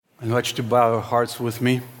I invite you to bow our hearts with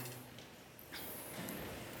me.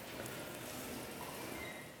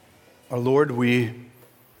 Our Lord, we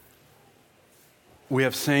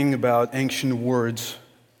have sang about ancient words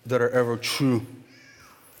that are ever true,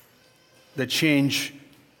 that change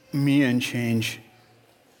me and change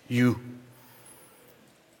you.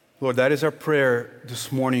 Lord, that is our prayer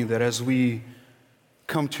this morning, that as we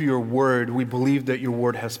come to your word, we believe that your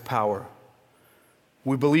word has power.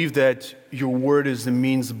 We believe that your word is the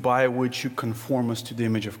means by which you conform us to the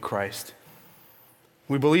image of Christ.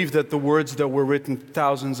 We believe that the words that were written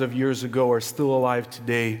thousands of years ago are still alive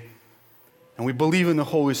today. And we believe in the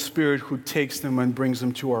Holy Spirit who takes them and brings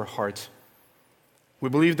them to our hearts. We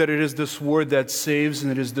believe that it is this word that saves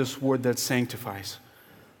and it is this word that sanctifies.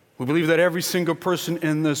 We believe that every single person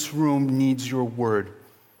in this room needs your word.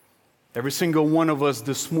 Every single one of us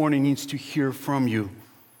this morning needs to hear from you.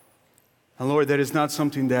 And Lord, that is not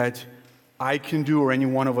something that I can do or any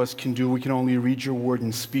one of us can do. We can only read your word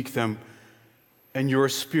and speak them. And your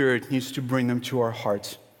Spirit needs to bring them to our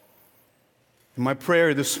hearts. And my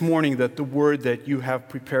prayer this morning that the word that you have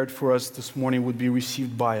prepared for us this morning would be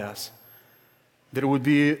received by us. That it would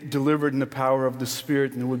be delivered in the power of the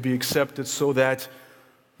Spirit and it would be accepted so that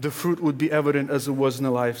the fruit would be evident as it was in the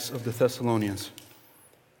lives of the Thessalonians.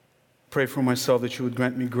 Pray for myself that you would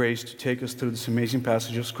grant me grace to take us through this amazing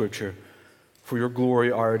passage of Scripture. For your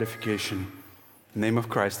glory, our edification. In the name of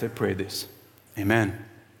Christ, I pray this. Amen.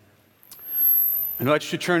 I'd like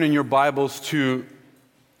you to turn in your Bibles to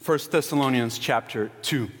 1 Thessalonians chapter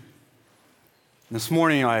 2. This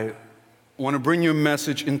morning, I want to bring you a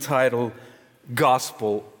message entitled,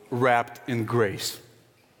 Gospel Wrapped in Grace.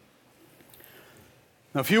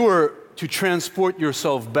 Now, if you were to transport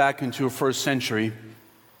yourself back into the first century,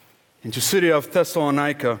 into the city of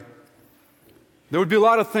Thessalonica, there would be a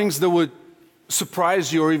lot of things that would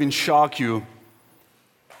surprise you or even shock you,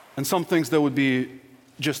 and some things that would be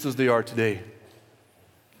just as they are today.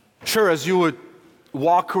 Sure, as you would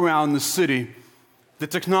walk around the city, the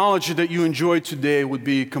technology that you enjoy today would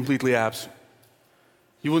be completely absent.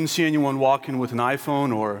 You wouldn't see anyone walking with an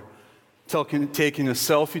iPhone or taking a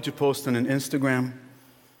selfie to post on an Instagram.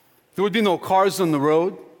 There would be no cars on the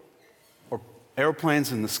road or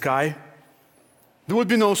airplanes in the sky. There would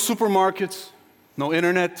be no supermarkets, no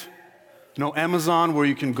internet, no Amazon where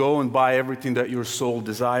you can go and buy everything that your soul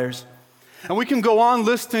desires. And we can go on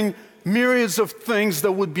listing myriads of things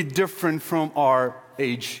that would be different from our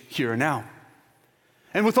age here and now.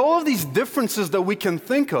 And with all of these differences that we can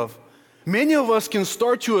think of, many of us can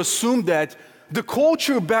start to assume that the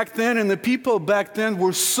culture back then and the people back then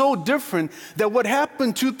were so different that what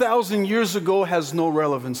happened 2,000 years ago has no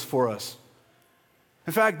relevance for us.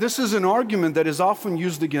 In fact, this is an argument that is often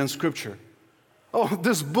used against Scripture. Oh,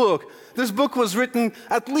 this book was written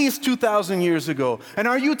at least 2,000 years ago. And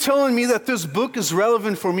are you telling me that this book is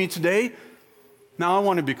relevant for me today? Now, I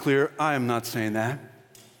want to be clear, I am not saying that.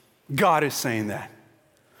 God is saying that.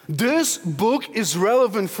 This book is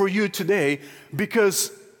relevant for you today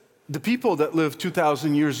because the people that lived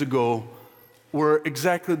 2,000 years ago were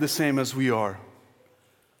exactly the same as we are.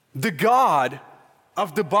 The God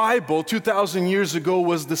of the Bible 2,000 years ago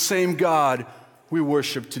was the same God we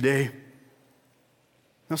worship today.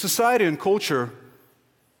 Now, society and culture,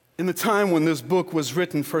 in the time when this book was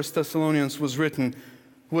written, 1 Thessalonians was written,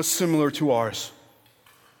 was similar to ours.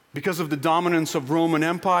 Because of the dominance of Roman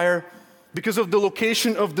Empire, because of the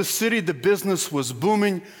location of the city, the business was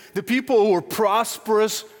booming, the people were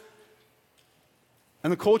prosperous,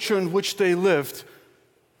 and the culture in which they lived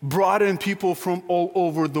brought in people from all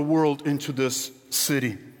over the world into this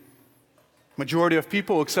city. Majority of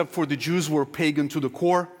people, except for the Jews, were pagan to the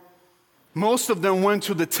core. Most of them went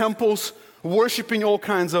to the temples, worshiping all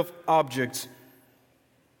kinds of objects.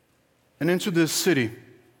 And into this city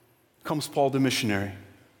comes Paul the missionary.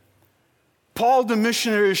 Paul the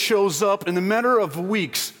missionary shows up in a matter of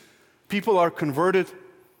weeks. People are converted.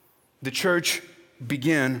 The church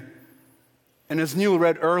began. And as Neil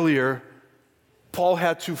read earlier, Paul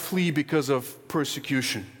had to flee because of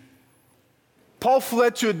persecution. Paul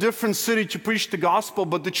fled to a different city to preach the gospel,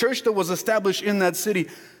 but the church that was established in that city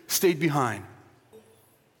stayed behind.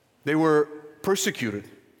 They were persecuted.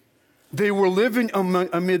 They were living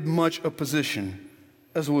amid much opposition,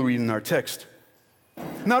 as we'll read in our text.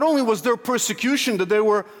 Not only was there persecution, that there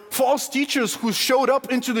were false teachers who showed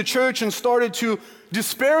up into the church and started to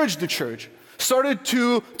disparage the church, started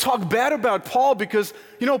to talk bad about Paul because,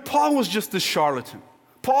 Paul was just this charlatan.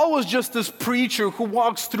 Paul was just this preacher who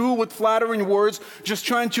walks through with flattering words, just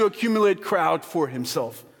trying to accumulate crowd for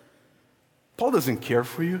himself. Paul doesn't care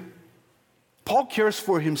for you. Paul cares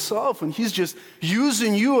for himself, and he's just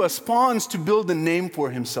using you as pawns to build a name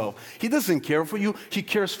for himself. He doesn't care for you, he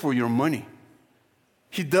cares for your money.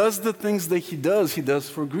 He does the things that he does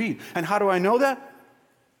for greed. And how do I know that?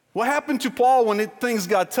 What happened to Paul when things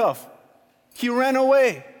got tough? He ran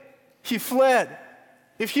away. He fled.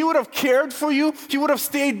 If he would have cared for you, he would have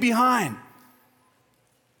stayed behind.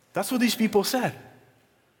 That's what these people said.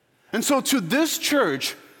 And so to this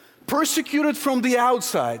church, persecuted from the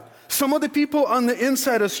outside, some of the people on the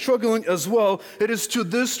inside are struggling as well. It is to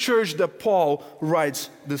this church that Paul writes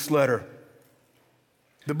this letter.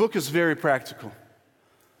 The book is very practical.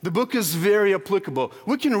 The book is very applicable.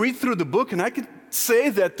 We can read through the book, and I can say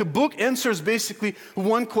that the book answers basically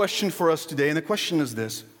one question for us today, and the question is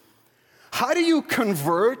this: how do you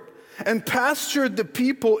convert and pastor the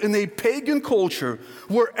people in a pagan culture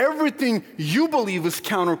where everything you believe is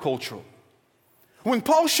countercultural? When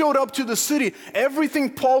Paul showed up to the city,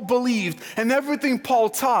 everything Paul believed and everything Paul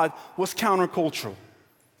taught was countercultural.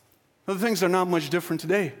 Now, the things are not much different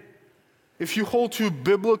today. If you hold to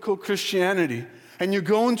biblical Christianity and you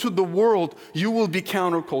go into the world, you will be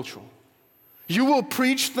countercultural. You will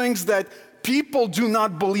preach things that people do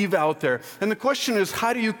not believe out there. And the question is,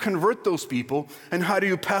 how do you convert those people, and how do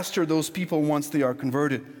you pastor those people once they are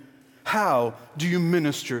converted? How do you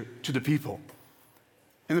minister to the people?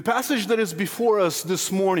 In the passage that is before us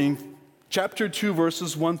this morning, chapter 2,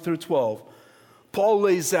 verses 1 through 12, Paul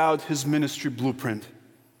lays out his ministry blueprint.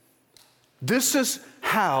 This is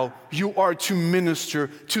how you are to minister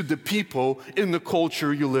to the people in the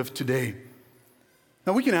culture you live today.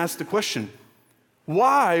 Now we can ask the question,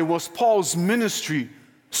 why was Paul's ministry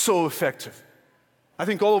so effective? I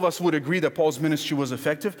think all of us would agree that Paul's ministry was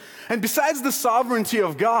effective. And besides the sovereignty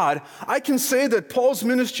of God, I can say that Paul's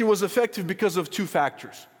ministry was effective because of two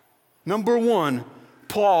factors. Number one,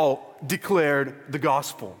 Paul declared the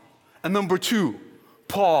gospel. And number two,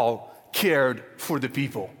 Paul cared for the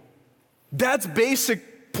people. That's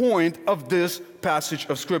basic point of this passage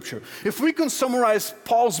of Scripture. If we can summarize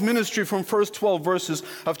Paul's ministry from first 12 verses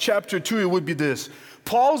of chapter 2, it would be this: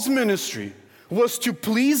 Paul's ministry was to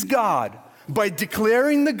please God by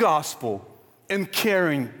declaring the gospel and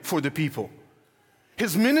caring for the people.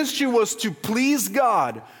 His ministry was to please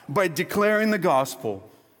God by declaring the gospel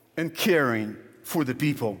and caring for the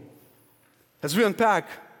people. As we unpack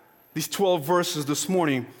these 12 verses this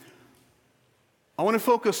morning, I want to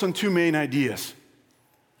focus on two main ideas.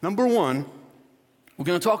 Number one, we're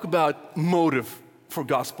going to talk about motive for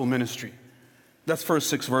gospel ministry. That's first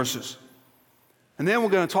 6 verses. And then we're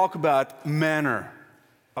going to talk about manner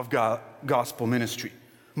of gospel ministry.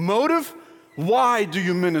 Motive, why do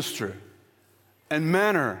you minister? And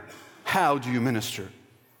manner, how do you minister?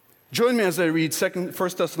 Join me as I read 1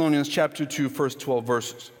 Thessalonians chapter 2, first 12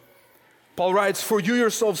 verses. Paul writes, "For you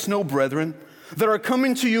yourselves know, brethren, that our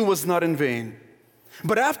coming to you was not in vain.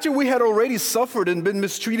 But after we had already suffered and been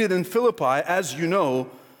mistreated in Philippi, as you know,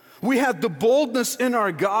 we had the boldness in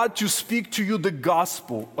our God to speak to you the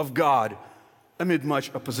gospel of God amid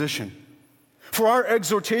much opposition. For our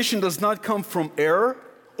exhortation does not come from error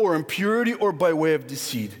or impurity or by way of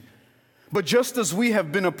deceit. But just as we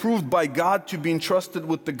have been approved by God to be entrusted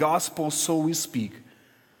with the gospel, so we speak,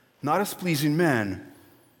 not as pleasing men,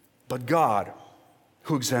 but God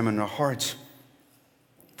who examines our hearts.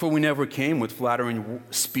 For we never came with flattering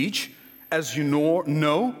speech, as you know,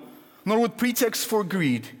 nor with pretext for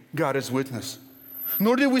greed, God is witness.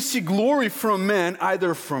 Nor did we seek glory from men,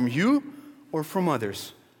 either from you or from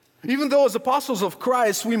others. Even though as apostles of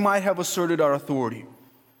Christ, we might have asserted our authority.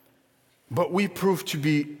 But we proved to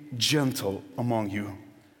be gentle among you,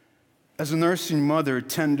 as a nursing mother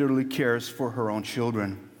tenderly cares for her own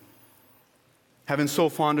children. Having so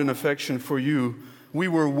fond an affection for you, we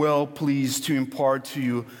were well pleased to impart to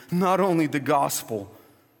you not only the gospel,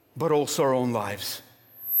 but also our own lives,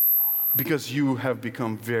 because you have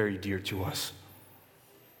become very dear to us.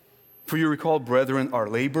 For you recall, brethren, our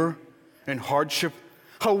labor and hardship,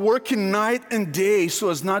 how working night and day so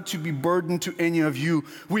as not to be burdened to any of you,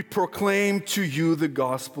 we proclaim to you the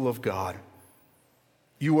gospel of God.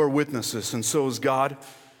 You are witnesses, and so is God,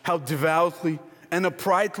 how devoutly and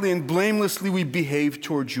uprightly and blamelessly we behave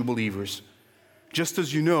towards you believers. Just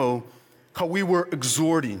as you know how we were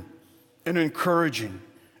exhorting and encouraging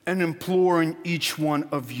and imploring each one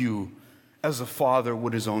of you as a father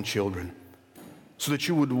would his own children, so that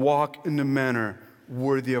you would walk in the manner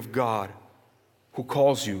worthy of God, who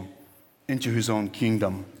calls you into his own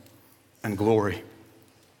kingdom and glory."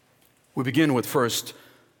 We begin with first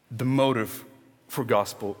the motive for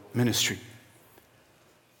gospel ministry.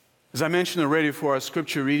 As I mentioned already for our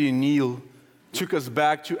scripture reading, Neil took us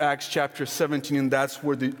back to Acts chapter 17, and that's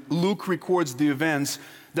where Luke records the events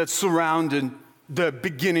that surrounded the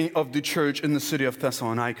beginning of the church in the city of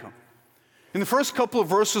Thessalonica. In the first couple of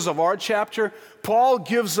verses of our chapter, Paul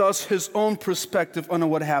gives us his own perspective on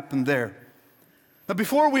what happened there. Now,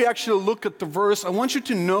 before we actually look at the verse, I want you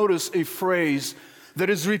to notice a phrase that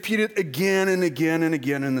is repeated again and again and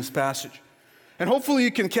again in this passage. And hopefully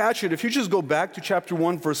you can catch it. If you just go back to chapter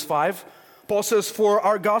 1, verse 5, Paul says, "For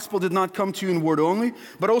our gospel did not come to you in word only,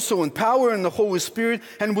 but also in power and the Holy Spirit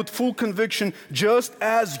and with full conviction, just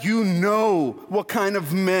as you know what kind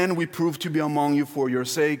of men we proved to be among you for your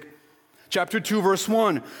sake." Chapter 2, verse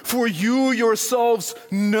 1, "For you yourselves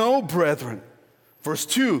know, brethren." Verse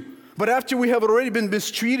 2, "But after we have already been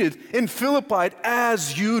mistreated in Philippi,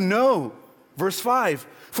 as you know." Verse 5,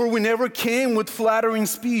 "For we never came with flattering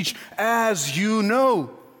speech, as you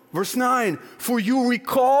know." Verse 9, "For you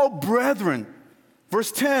recall, brethren."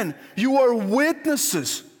 Verse 10, "You are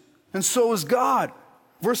witnesses, and so is God."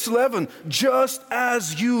 Verse 11, "Just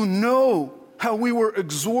as you know how we were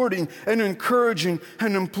exhorting and encouraging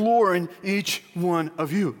and imploring each one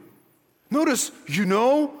of you." Notice, you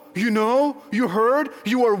know, you heard,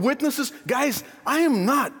 you are witnesses. Guys, I am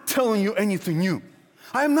not telling you anything new.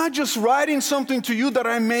 I am not just writing something to you that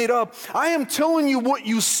I made up. I am telling you what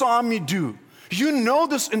you saw me do. You know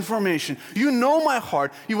this information. You know my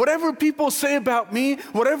heart. Whatever people say about me,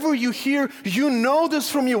 whatever you hear, you know this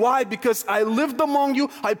from me. Why? Because I lived among you,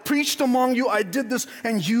 I preached among you, I did this,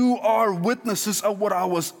 and you are witnesses of what I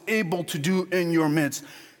was able to do in your midst.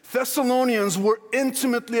 Thessalonians were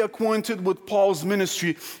intimately acquainted with Paul's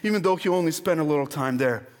ministry, even though he only spent a little time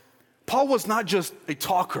there. Paul was not just a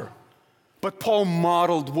talker, but Paul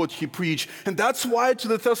modeled what he preached. And that's why to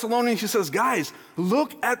the Thessalonians he says, "Guys,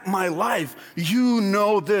 look at my life. You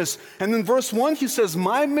know this." And in verse 1 he says,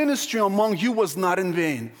 "My ministry among you was not in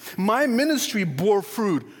vain. My ministry bore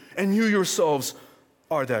fruit, and you yourselves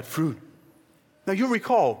are that fruit." Now you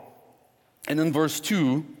recall, and in verse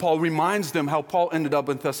 2, Paul reminds them how Paul ended up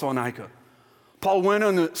in Thessalonica. Paul went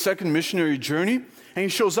on a second missionary journey, and he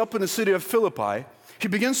shows up in the city of Philippi. He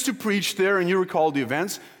begins to preach there, and you recall the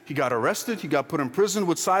events. He got arrested, he got put in prison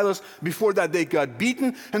with Silas. Before that, they got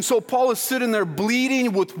beaten. And so Paul is sitting there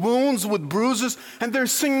bleeding with wounds, with bruises, and they're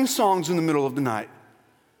singing songs in the middle of the night.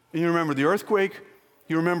 And you remember the earthquake?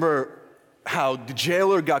 You remember how the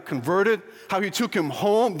jailer got converted, how he took them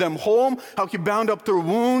home, how he bound up their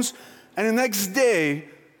wounds. And the next day,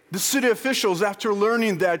 the city officials, after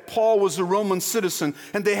learning that Paul was a Roman citizen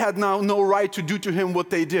and they had now no right to do to him what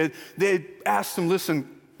they did, they asked him, "Listen,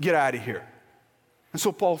 get out of here." And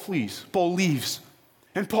so Paul flees, Paul leaves,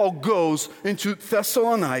 and Paul goes into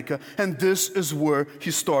Thessalonica, and this is where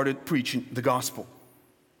he started preaching the gospel.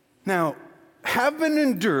 Now, having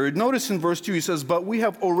endured, notice in verse 2 he says, "But we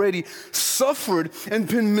have already suffered and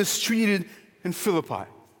been mistreated in Philippi."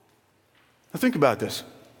 Now think about this.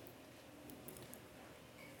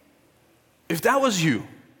 If that was you,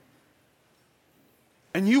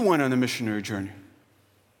 and you went on a missionary journey,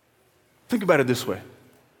 think about it this way.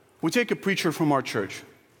 We take a preacher from our church,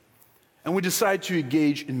 and we decide to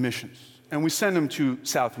engage in missions, and we send him to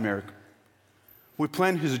South America. We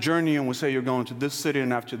plan his journey, and we say, "You're going to this city,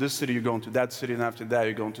 and after this city, you're going to that city, and after that,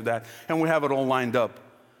 you're going to that." And we have it all lined up.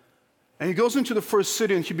 And he goes into the first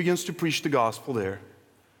city, and he begins to preach the gospel there.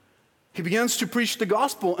 He begins to preach the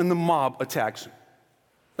gospel, and the mob attacks him.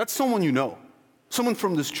 That's someone you know, someone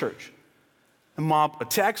from this church. The mob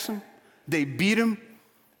attacks him, they beat him.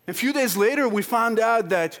 A few days later, we found out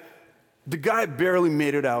that the guy barely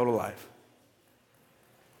made it out alive.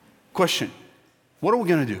 Question, what are we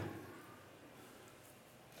going to do?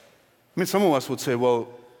 I mean, some of us would say, well,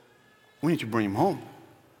 we need to bring him home.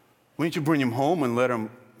 We need to bring him home and let him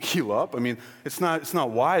heal up. I mean, it's not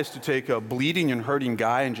wise to take a bleeding and hurting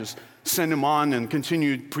guy and just send him on and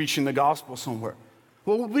continue preaching the gospel somewhere.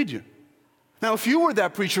 What would we do? Now, if you were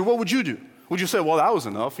that preacher, what would you do? Would you say, well, that was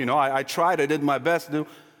enough. I tried, I did my best. Now,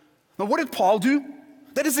 what did Paul do?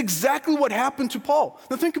 That is exactly what happened to Paul.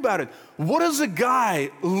 Now, think about it. What does a guy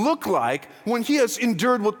look like when he has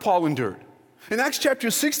endured what Paul endured? In Acts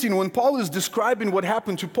chapter 16, when Paul is describing what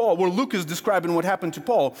happened to Paul, where Luke is describing what happened to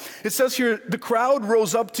Paul, it says here, the crowd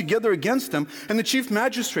rose up together against them, and the chief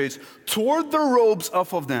magistrates tore the robes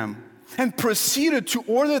off of them and proceeded to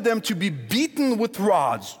order them to be beaten with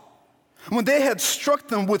rods. When they had struck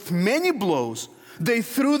them with many blows, they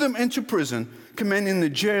threw them into prison, commanding the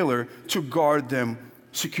jailer to guard them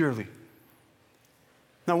securely.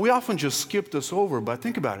 Now, we often just skip this over, but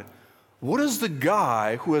think about it. What does the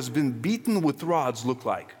guy who has been beaten with rods look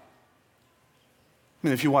like? I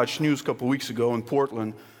mean, if you watched news a couple weeks ago in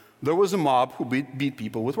Portland, there was a mob who beat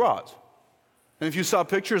people with rods. And if you saw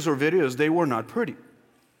pictures or videos, they were not pretty.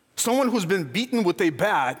 Someone who's been beaten with a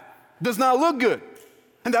bat does not look good.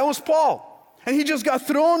 And that was Paul. And he just got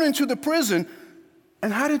thrown into the prison.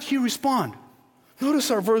 And how did he respond?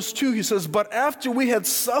 Notice our verse 2, he says, "But after we had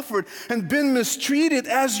suffered and been mistreated,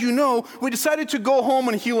 as you know, we decided to go home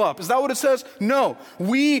and heal up." Is that what it says? No.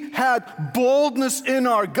 We had boldness in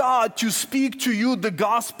our God to speak to you the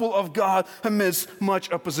gospel of God amidst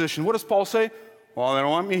much opposition. What does Paul say? Well, they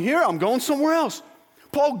don't want me here. I'm going somewhere else.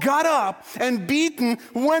 Paul got up and beaten,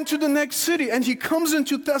 went to the next city, and he comes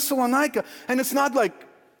into Thessalonica. And it's not like,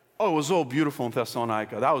 oh, it was all beautiful in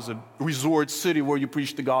Thessalonica. That was a resort city where you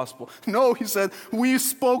preached the gospel. No, he said, we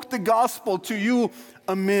spoke the gospel to you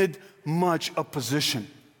amid much opposition.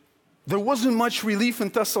 There wasn't much relief in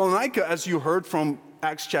Thessalonica, as you heard from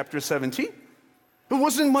Acts chapter 17. It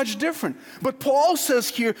wasn't much different. But Paul says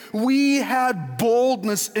here, we had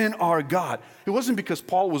boldness in our God. It wasn't because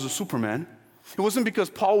Paul was a Superman. It wasn't because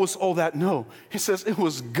Paul was all that. No. He says it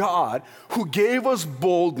was God who gave us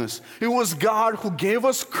boldness. It was God who gave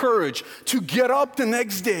us courage to get up the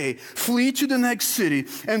next day, flee to the next city,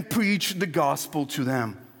 and preach the gospel to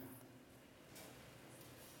them.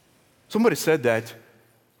 Somebody said that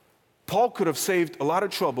Paul could have saved a lot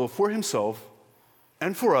of trouble for himself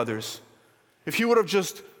and for others if he would have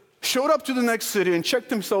just showed up to the next city and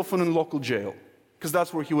checked himself in a local jail, because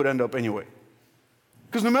that's where he would end up anyway.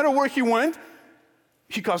 Because no matter where he went,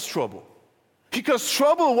 he caused trouble. He caused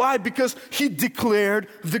trouble, why? Because he declared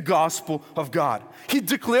the gospel of God. He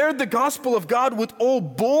declared the gospel of God with all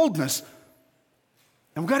boldness.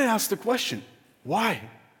 And we've got to ask the question, why?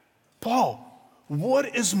 Paul,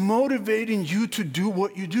 what is motivating you to do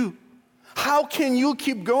what you do? How can you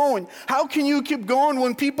keep going? How can you keep going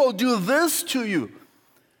when people do this to you?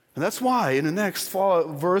 And that's why in the next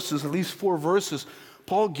 4 verses, at least 4 verses,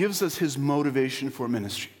 Paul gives us his motivation for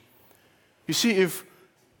ministry. You see, if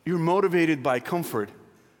you're motivated by comfort,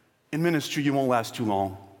 in ministry you won't last too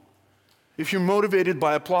long. If you're motivated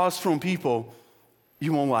by applause from people,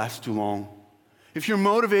 you won't last too long. If you're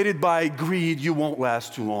motivated by greed, you won't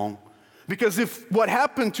last too long. Because if what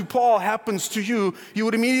happened to Paul happens to you, you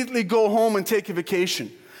would immediately go home and take a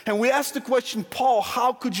vacation. And we ask the question, Paul,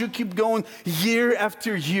 how could you keep going year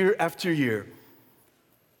after year after year?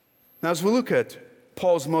 Now, as we look at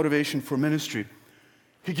Paul's motivation for ministry,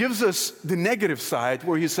 he gives us the negative side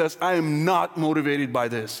where he says, I am not motivated by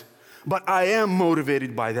this, but I am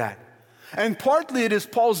motivated by that. And partly it is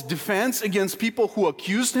Paul's defense against people who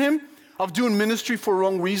accused him of doing ministry for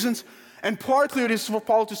wrong reasons. And partly it is for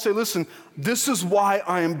Paul to say, listen, this is why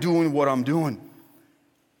I am doing what I'm doing.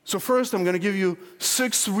 So first, I'm going to give you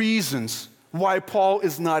 6 reasons why Paul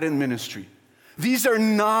is not in ministry. These are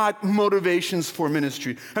not motivations for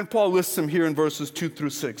ministry. And Paul lists them here in verses 3 through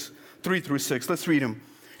 6. Let's read them.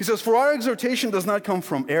 He says, for our exhortation does not come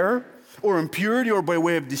from error or impurity or by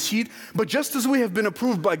way of deceit, but just as we have been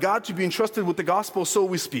approved by God to be entrusted with the gospel, so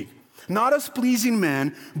we speak. Not as pleasing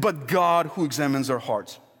men, but God who examines our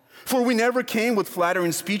hearts. For we never came with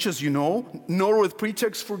flattering speech, as you know, nor with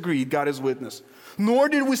pretext for greed, God is witness. Nor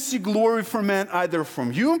did we seek glory from men, either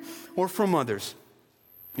from you or from others.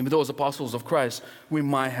 Even though as apostles of Christ, we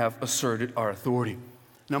might have asserted our authority.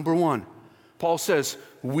 Number 1, Paul says,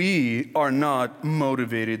 we are not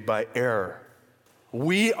motivated by error.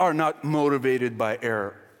 We are not motivated by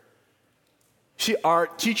error. See, our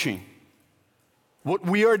teaching, what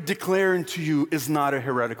we are declaring to you is not a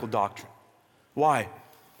heretical doctrine. Why?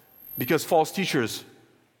 Because false teachers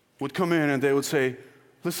would come in and they would say,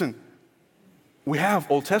 listen, we have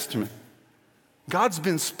Old Testament. God's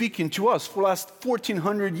been speaking to us for the last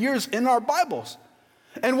 1,400 years in our Bibles.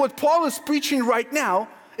 And what Paul is preaching right now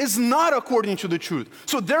is not according to the truth.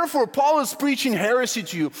 So therefore, Paul is preaching heresy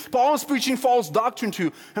to you. Paul is preaching false doctrine to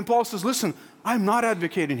you. And Paul says, listen, I'm not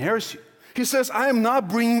advocating heresy. He says, I am not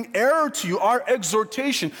bringing error to you. Our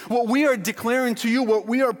exhortation, what we are declaring to you, what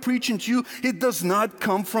we are preaching to you, it does not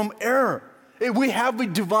come from error. We have a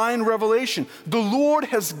divine revelation. The Lord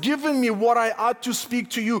has given me what I ought to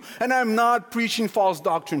speak to you, and I'm not preaching false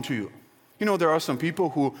doctrine to you. You know, there are some people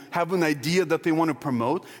who have an idea that they want to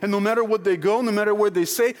promote, and no matter what they go, no matter what they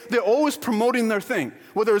say, they're always promoting their thing,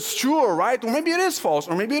 whether it's true or right, or maybe it is false,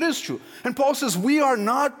 or maybe it is true. And Paul says, we are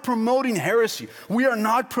not promoting heresy. We are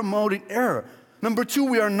not promoting error. Number 2,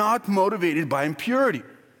 we are not motivated by impurity.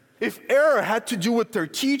 If error had to do with their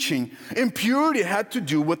teaching, impurity had to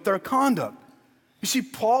do with their conduct. You see,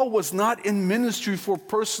 Paul was not in ministry for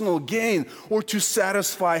personal gain or to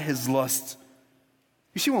satisfy his lusts.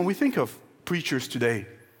 You see, when we think of preachers today,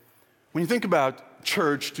 when you think about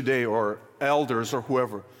church today or elders or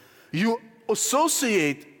whoever, you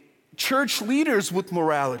associate church leaders with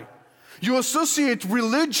morality. You associate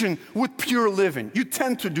religion with pure living. You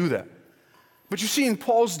tend to do that. But you see, in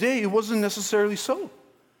Paul's day, it wasn't necessarily so.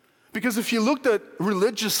 Because if you looked at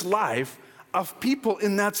religious life of people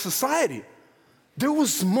in that society, there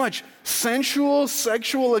was much sensual,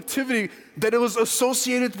 sexual activity that it was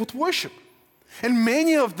associated with worship. And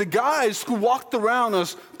many of the guys who walked around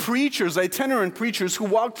as preachers, itinerant preachers who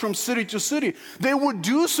walked from city to city, they would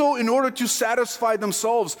do so in order to satisfy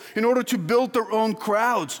themselves, in order to build their own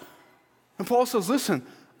crowds. And Paul says, listen,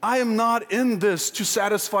 I am not in this to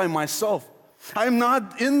satisfy myself. I am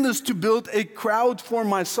not in this to build a crowd for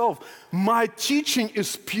myself. My teaching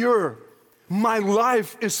is pure. My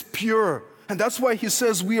life is pure. And that's why he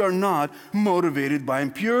says we are not motivated by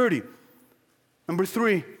impurity. Number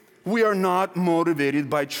 3, we are not motivated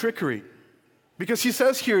by trickery. Because he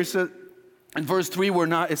says here, in verse 3,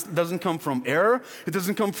 it doesn't come from error, it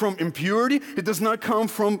doesn't come from impurity, it does not come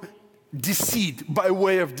from deceit, by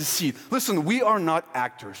way of deceit. Listen, we are not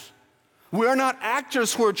actors. We are not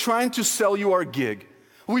actors who are trying to sell you our gig.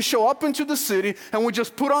 We show up into the city and we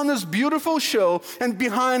just put on this beautiful show, and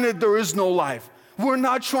behind it there is no life. We're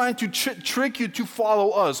not trying to trick you to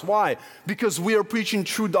follow us. Why? Because we are preaching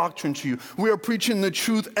true doctrine to you. We are preaching the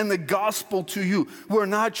truth and the gospel to you. We're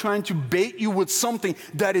not trying to bait you with something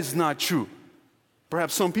that is not true.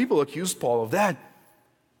 Perhaps some people accuse Paul of that.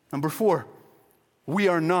 Number 4, we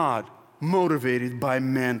are not motivated by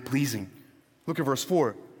man-pleasing. Look at verse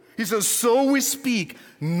 4. He says, so we speak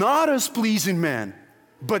not as pleasing men,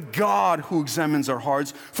 but God who examines our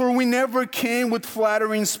hearts. For we never came with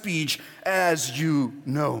flattering speech, as you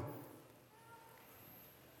know.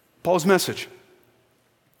 Paul's message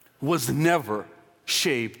was never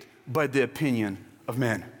shaped by the opinion of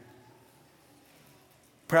men.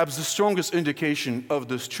 Perhaps the strongest indication of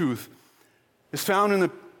this truth is found in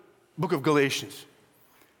the book of Galatians.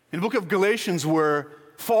 In the book of Galatians, where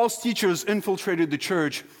false teachers infiltrated the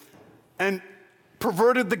church and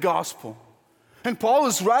perverted the gospel. And Paul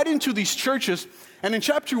is writing to these churches, and in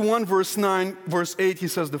chapter 1, verse 9, verse 8, he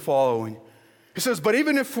says the following. He says, but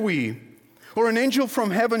even if we, or an angel from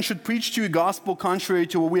heaven should preach to you a gospel contrary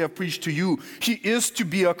to what we have preached to you, he is to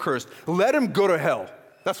be accursed. Let him go to hell.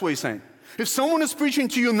 That's what he's saying. If someone is preaching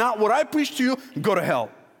to you not what I preach to you, go to hell.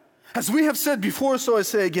 As we have said before, so I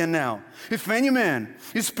say again now, if any man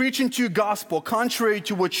is preaching to you gospel contrary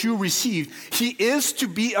to what you received, he is to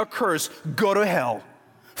be accursed. Go to hell.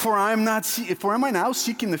 For am I now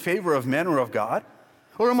seeking the favor of men or of God?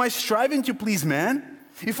 Or am I striving to please man?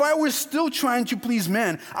 If I were still trying to please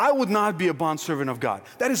man, I would not be a bondservant of God.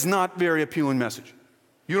 That is not very appealing message.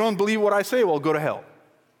 You don't believe what I say? Well, go to hell.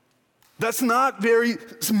 That's not very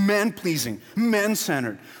man-pleasing,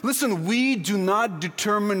 man-centered. Listen, we do not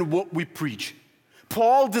determine what we preach.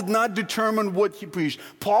 Paul did not determine what he preached.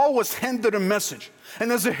 Paul was handed a message. And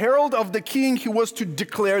as a herald of the king, he was to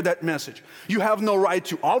declare that message. You have no right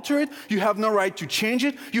to alter it. You have no right to change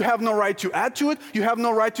it. You have no right to add to it. You have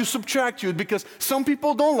no right to subtract to it, because some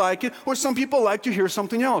people don't like it, or some people like to hear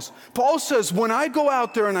something else. Paul says, when I go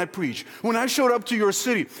out there and I preach, when I showed up to your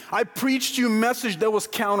city, I preached you a message that was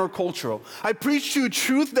countercultural. I preached you a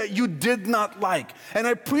truth that you did not like. And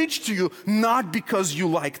I preached to you not because you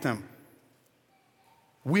like them.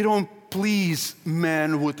 We don't please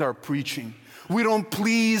man with our preaching. We don't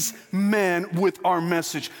please man with our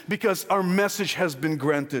message, because our message has been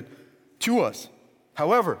granted to us.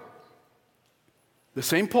 However, the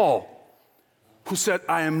same Paul, who said,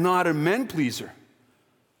 I am not a man pleaser,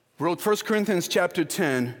 wrote 1 Corinthians chapter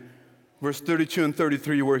 10, verse 32 and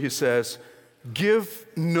 33, where he says, give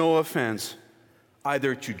no offense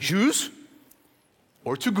either to Jews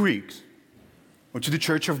or to Greeks or to the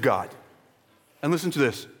church of God. And listen to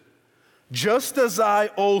this. Just as I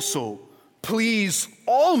also please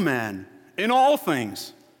all men in all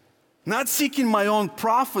things, not seeking my own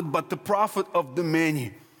profit, but the profit of the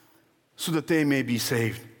many, so that they may be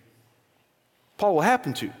saved. Paul, what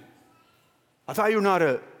happened to you? I thought you were not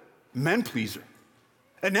a man pleaser.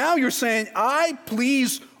 And now you're saying, I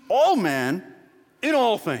please all men in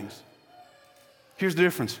all things. Here's the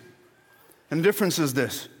difference. And the difference is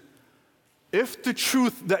this. If the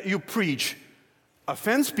truth that you preach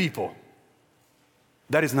offends people,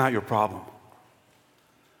 that is not your problem.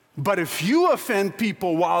 But if you offend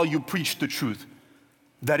people while you preach the truth,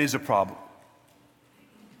 that is a problem.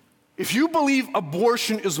 If you believe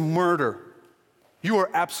abortion is murder, you are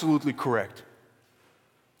absolutely correct.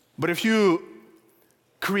 But if you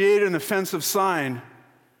create an offensive sign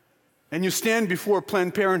and you stand before a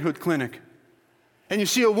Planned Parenthood clinic and you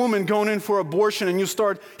see a woman going in for abortion and you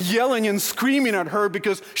start yelling and screaming at her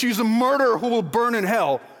because she's a murderer who will burn in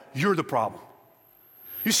hell, you're the problem.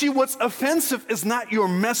 You see, what's offensive is not your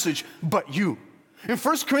message, but you. In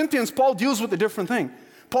 1 Corinthians, Paul deals with a different thing.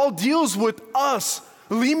 Paul deals with us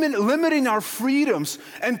limiting our freedoms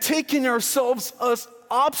and taking ourselves as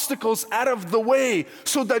obstacles out of the way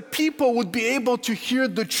so that people would be able to hear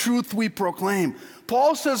the truth we proclaim.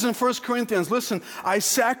 Paul says in 1 Corinthians, listen, I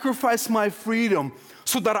sacrifice my freedom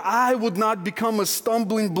so that I would not become a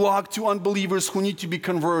stumbling block to unbelievers who need to be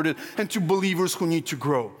converted and to believers who need to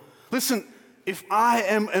grow. Listen, if I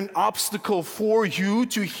am an obstacle for you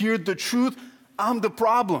to hear the truth, I'm the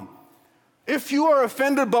problem. If you are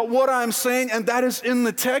offended by what I'm saying and that is in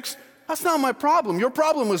the text, that's not my problem. Your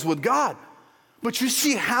problem is with God. But you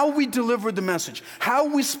see, how we deliver the message, how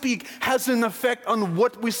we speak has an effect on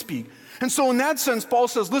what we speak. And so in that sense, Paul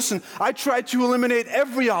says, listen, I try to eliminate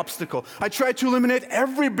every obstacle. I try to eliminate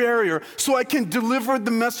every barrier so I can deliver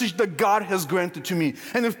the message that God has granted to me.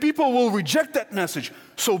 And if people will reject that message,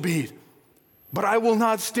 so be it. But I will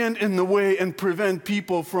not stand in the way and prevent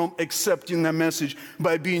people from accepting that message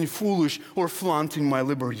by being foolish or flaunting my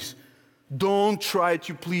liberties. Don't try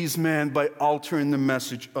to please man by altering the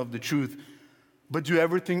message of the truth, but do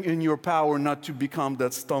everything in your power not to become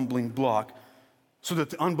that stumbling block, so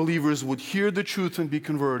that the unbelievers would hear the truth and be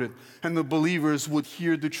converted, and the believers would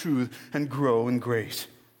hear the truth and grow in grace.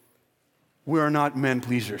 We are not men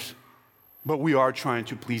pleasers, but we are trying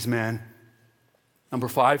to please man. Number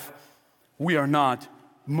 5, we are not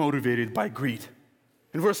motivated by greed.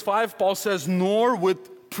 In verse 5, Paul says, nor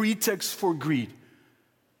with pretext for greed.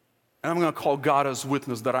 And I'm going to call God as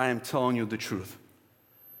witness that I am telling you the truth.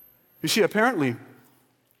 You see, apparently,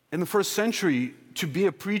 in the first century, to be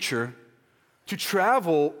a preacher, to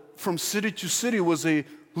travel from city to city was a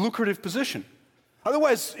lucrative position.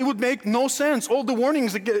 Otherwise, it would make no sense. All the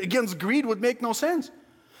warnings against greed would make no sense.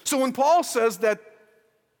 So when Paul says that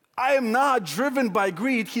I am not driven by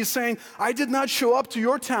greed, he's saying, I did not show up to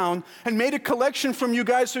your town and made a collection from you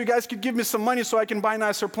guys so you guys could give me some money so I can buy a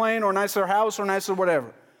nicer plane or a nicer house or nicer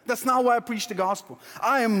whatever. That's not why I preach the gospel.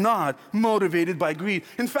 I am not motivated by greed.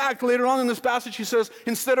 In fact, later on in this passage, he says,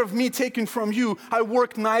 instead of me taking from you, I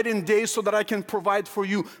work night and day so that I can provide for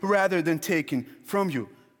you rather than taking from you.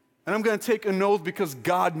 And I'm going to take an oath because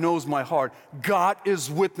God knows my heart. God is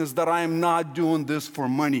witness that I am not doing this for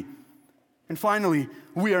money. And finally,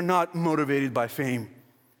 we are not motivated by fame.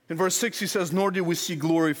 In verse 6, he says, nor do we seek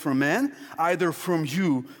glory from man, either from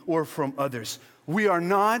you or from others. We are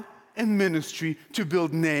not in ministry to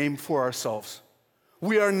build name for ourselves.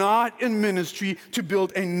 We are not in ministry to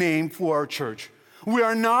build a name for our church. We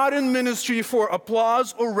are not in ministry for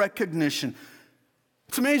applause or recognition.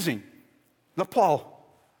 It's amazing that Paul,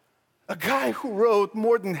 a guy who wrote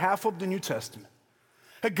more than half of the New Testament,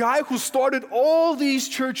 a guy who started all these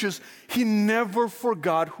churches, he never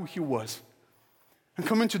forgot who he was. And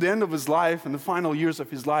coming to the end of his life and the final years of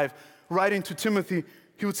his life, writing to Timothy,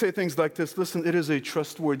 he would say things like this, listen, it is a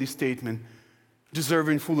trustworthy statement,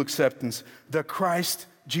 deserving full acceptance, that Christ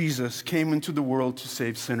Jesus came into the world to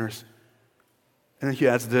save sinners. And then he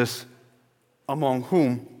adds this, among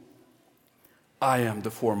whom I am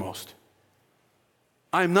the foremost.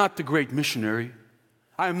 I am not the great missionary.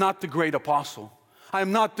 I am not the great apostle. I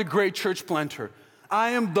am not the great church planter.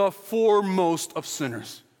 I am the foremost of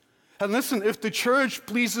sinners. And listen, if the church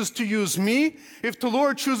pleases to use me, if the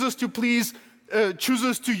Lord chooses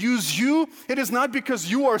to use you, it is not because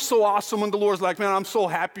you are so awesome and the Lord's like, man, I'm so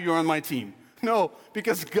happy you're on my team. No,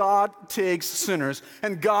 because God takes sinners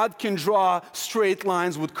and God can draw straight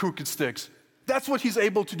lines with crooked sticks. That's what he's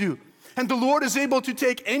able to do. And the Lord is able to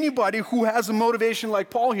take anybody who has a motivation like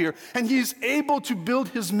Paul here, and he's able to build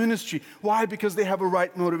his ministry. Why? Because they have a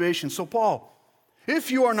right motivation. So Paul,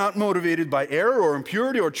 if you are not motivated by error or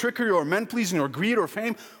impurity or trickery or men-pleasing or greed or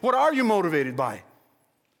fame, what are you motivated by?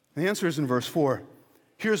 The answer is in verse 4.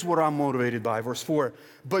 Here's what I'm motivated by, verse 4.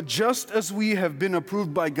 But just as we have been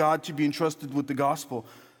approved by God to be entrusted with the gospel,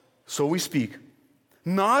 so we speak,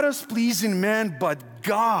 not as pleasing man, but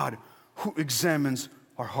God who examines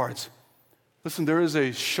our hearts. Listen, there is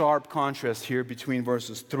a sharp contrast here between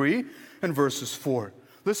verses 3 and verses 4.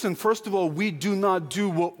 Listen, first of all, we do not do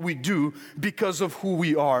what we do because of who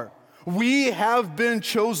we are. We have been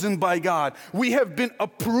chosen by God. We have been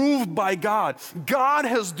approved by God. God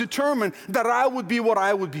has determined that I would be what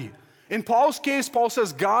I would be. In Paul's case, Paul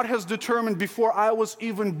says, God has determined before I was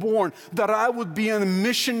even born that I would be a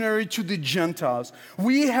missionary to the Gentiles.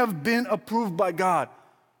 We have been approved by God.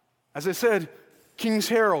 As I said, King's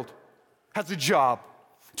Herald has a job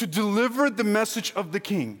to deliver the message of the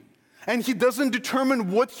king. And he doesn't determine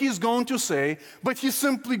what he's going to say, but he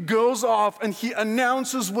simply goes off and he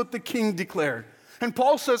announces what the king declared. And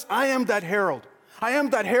Paul says, I am that herald. I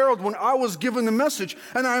am that herald when I was given the message,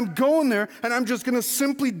 and I'm going there, and I'm just going to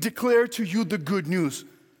simply declare to you the good news.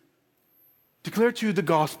 Declare to you the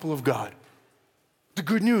gospel of God. The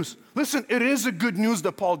good news. Listen, it is a good news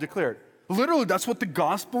that Paul declared. Literally, that's what the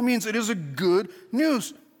gospel means. It is a good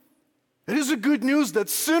news. It is a good news that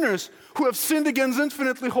sinners who have sinned against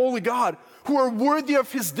infinitely holy God, who are worthy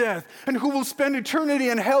of His death, and who will spend eternity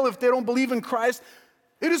in hell if they don't believe in Christ,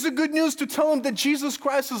 it is a good news to tell them that Jesus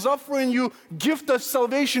Christ is offering you gift of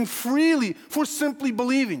salvation freely for simply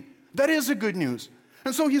believing. That is a good news.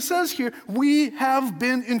 And so he says here, we have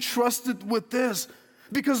been entrusted with this.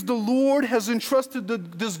 Because the Lord has entrusted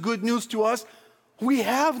this good news to us, we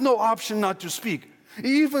have no option not to speak.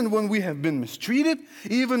 Even when we have been mistreated,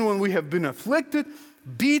 even when we have been afflicted,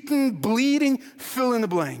 beaten, bleeding, fill in the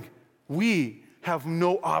blank. We have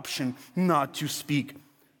no option not to speak.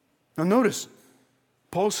 Now notice,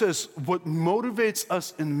 Paul says what motivates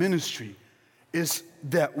us in ministry is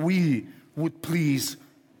that we would please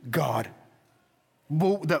God.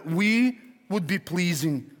 That we would be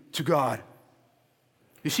pleasing to God.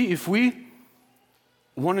 You see, if we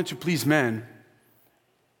wanted to please men,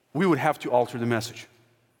 we would have to alter the message.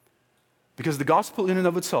 Because the gospel in and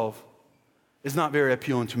of itself is not very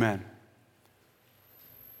appealing to men.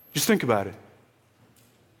 Just think about it.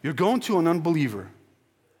 You're going to an unbeliever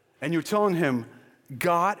and you're telling him,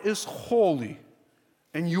 God is holy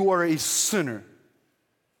and you are a sinner.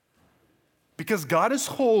 Because God is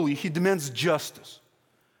holy, He demands justice.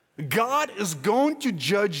 God is going to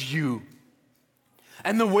judge you.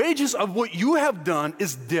 And the wages of what you have done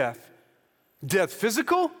is death. Death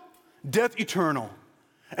physical, death eternal.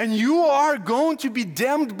 And you are going to be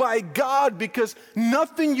damned by God because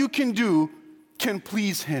nothing you can do can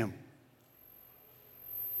please Him.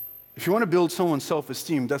 If you want to build someone's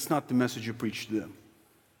self-esteem, that's not the message you preach to them.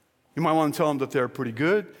 You might want to tell them that they're pretty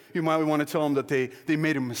good. You might want to tell them that they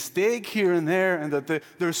made a mistake here and there and that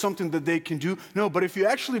there's something that they can do. No, but if you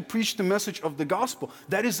actually preach the message of the gospel,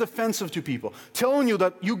 that is offensive to people. Telling you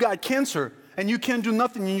that you got cancer and you can't do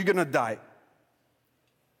nothing and you're going to die.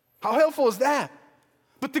 How helpful is that?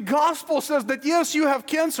 But the gospel says that yes, you have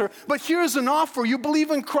cancer, but here's an offer. You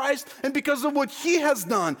believe in Christ, and because of what He has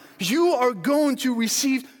done, you are going to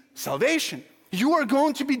receive salvation. You are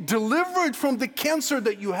going to be delivered from the cancer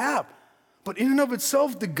that you have. But in and of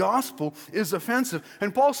itself, the gospel is offensive.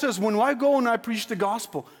 And Paul says, when I go and I preach the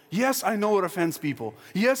gospel, yes, I know it offends people.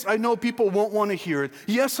 Yes, I know people won't want to hear it.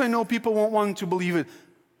 Yes, I know people won't want to believe it.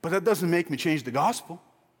 But that doesn't make me change the gospel.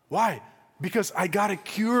 Why? Because I got a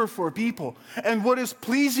cure for people. And what is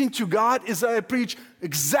pleasing to God is that I preach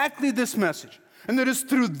exactly this message. And it is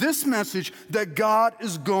through this message that God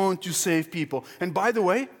is going to save people. And by the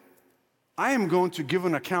way, I am going to give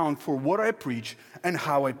an account for what I preach and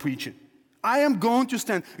how I preach it. I am going to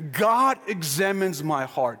stand. God examines my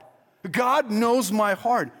heart. God knows my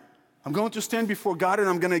heart. I'm going to stand before God and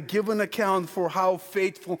I'm going to give an account for how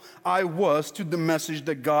faithful I was to the message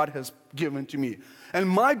that God has given to me. And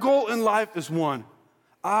my goal in life is one.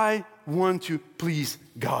 I want to please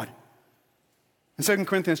God. In 2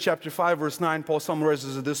 Corinthians chapter 5, verse 9, Paul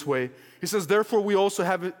summarizes it this way. He says, therefore we also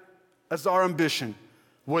have it as our ambition,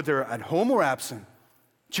 whether at home or absent,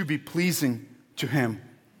 to be pleasing to Him.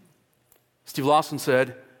 Steve Lawson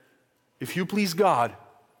said, if you please God,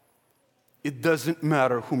 it doesn't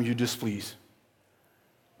matter whom you displease.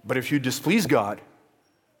 But if you displease God,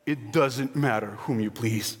 it doesn't matter whom you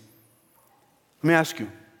please. Let me ask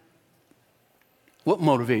you, what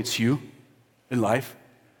motivates you in life?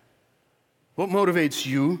 What motivates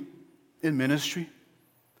you in ministry?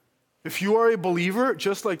 If you are a believer,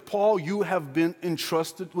 just like Paul, you have been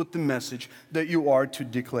entrusted with the message that you are to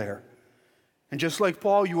declare. And just like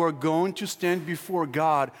Paul, you are going to stand before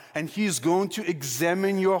God and He is going to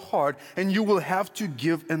examine your heart and you will have to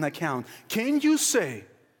give an account. Can you say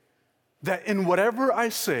that in whatever I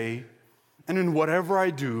say and in whatever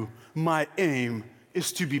I do, my aim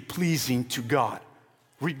is to be pleasing to God,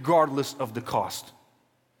 regardless of the cost?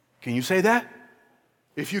 Can you say that?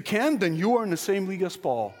 If you can, then you are in the same league as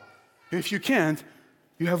Paul. If you can't,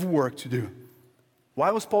 you have work to do.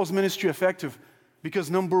 Why was Paul's ministry effective?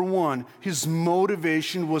 Because number one, his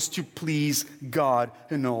motivation was to please God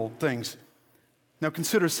in all things. Now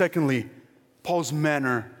consider secondly, Paul's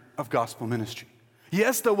manner of gospel ministry.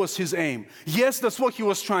 Yes, that was his aim. Yes, that's what he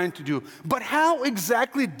was trying to do. But how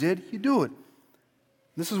exactly did he do it?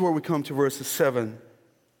 This is where we come to verses 7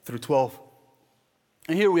 through 12.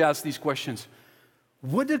 And here we ask these questions.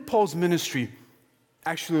 What did Paul's ministry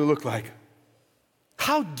actually look like?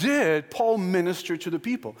 How did Paul minister to the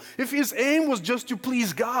people? If his aim was just to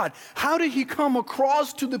please God, how did he come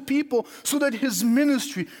across to the people so that his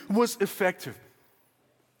ministry was effective?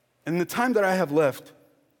 In the time that I have left,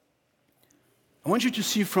 I want you to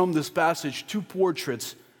see from this passage two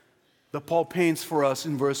portraits that Paul paints for us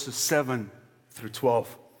in verses 7 through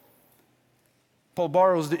 12. Paul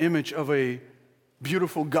borrows the image of a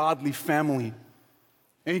beautiful, godly family,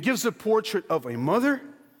 and he gives a portrait of a mother,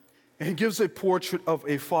 and he gives a portrait of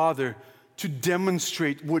a father to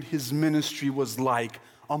demonstrate what his ministry was like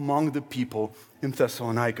among the people in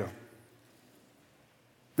Thessalonica.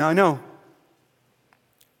 Now, I know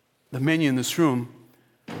that many in this room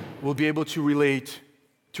will be able to relate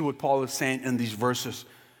to what Paul is saying in these verses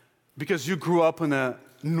because you grew up in a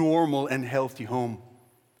normal and healthy home.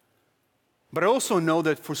 But I also know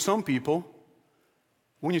that for some people,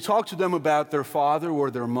 when you talk to them about their father or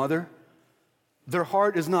their mother, their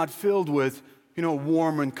heart is not filled with,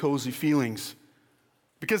 warm and cozy feelings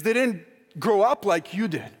because they didn't grow up like you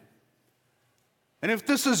did. And if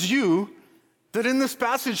this is you, that in this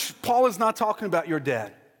passage, Paul is not talking about your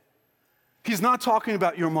dad. He's not talking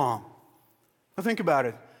about your mom. Now think about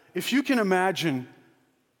it. If you can imagine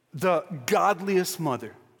the godliest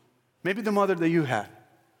mother, maybe the mother that you had,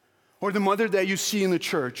 or the mother that you see in the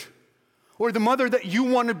church, or the mother that you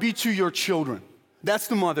want to be to your children, that's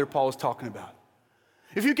the mother Paul is talking about.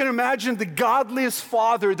 If you can imagine the godliest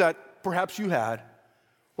father that perhaps you had,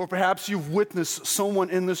 or perhaps you've witnessed someone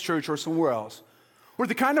in this church or somewhere else, or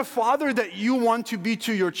the kind of father that you want to be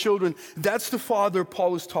to your children, that's the father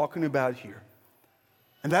Paul is talking about here.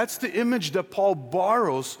 And that's the image that Paul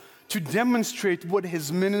borrows to demonstrate what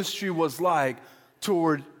his ministry was like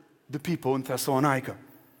toward the people in Thessalonica.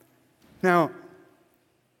 Now,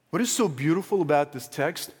 what is so beautiful about this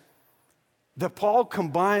text? That Paul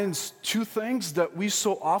combines two things that we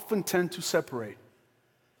so often tend to separate.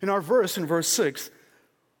 In our verse, in verse 6,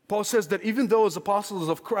 Paul says that even though as apostles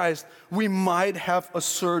of Christ, we might have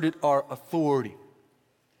asserted our authority.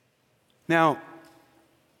 Now,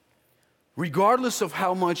 regardless of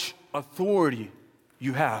how much authority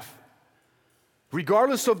you have,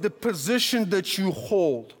 regardless of the position that you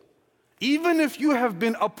hold, even if you have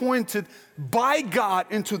been appointed by God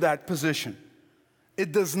into that position,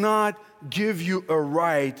 it does not give you a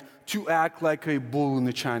right to act like a bull in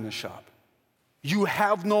the china shop. You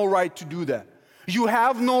have no right to do that. You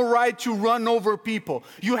have no right to run over people.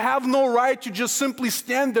 You have no right to just simply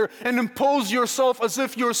stand there and impose yourself as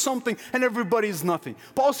if you're something and everybody is nothing.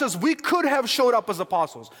 Paul says we could have showed up as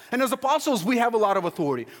apostles. And as apostles, we have a lot of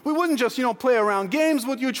authority. We wouldn't just, play around games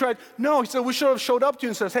with you. No, he said we should have showed up to you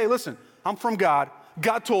and says, hey, listen, I'm from God.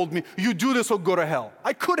 God told me, you do this or go to hell.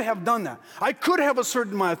 I could have done that. I could have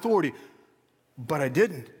asserted my authority, but I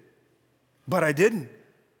didn't.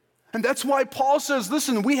 And that's why Paul says,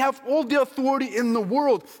 listen, we have all the authority in the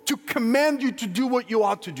world to command you to do what you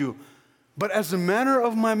ought to do. But as a matter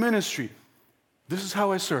of my ministry, this is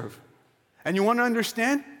how I serve. And you want to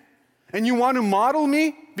understand? And you want to model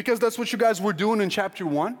me? Because that's what you guys were doing in chapter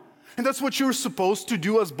 1. And that's what you're supposed to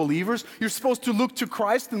do as believers. You're supposed to look to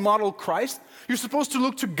Christ and model Christ. You're supposed to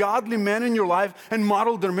look to godly men in your life and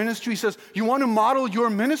model their ministry. He says, you want to model your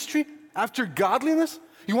ministry after godliness?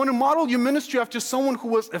 You want to model your ministry after someone who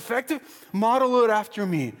was effective? Model it after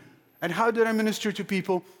me. And how did I minister to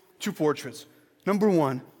people? Two portraits. Number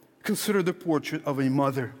one, consider the portrait of a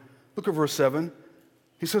mother. Look at verse 7.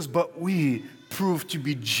 He says, but we proved to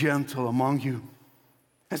be gentle among you,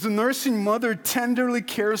 as a nursing mother tenderly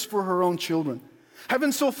cares for her own children.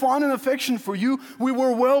 Having so fond an affection for you, we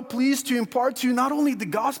were well pleased to impart to you not only the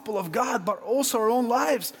gospel of God, but also our own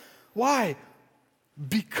lives. Why?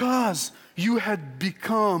 Because you had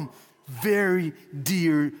become very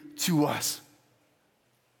dear to us.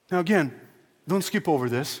 Now again, don't skip over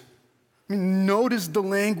this. Notice the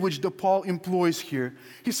language that Paul employs here.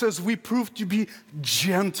 He says, we proved to be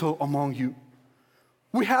gentle among you.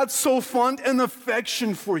 We had so fond an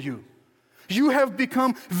affection for you. You have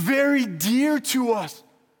become very dear to us.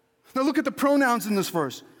 Now look at the pronouns in this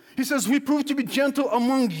verse. He says, we proved to be gentle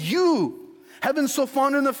among you, having so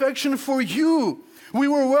fond an affection for you. We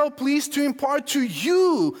were well pleased to impart to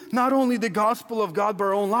you not only the gospel of God, but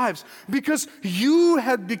our own lives, because you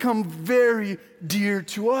had become very dear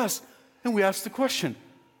to us. And we ask the question,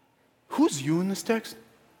 who's you in this text?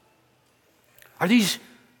 Are these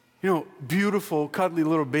beautiful, cuddly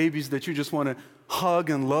little babies that you just want to hug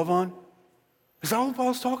and love on? Is that what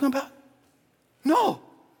Paul's talking about? No.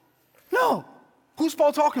 Who's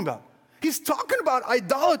Paul talking about? He's talking about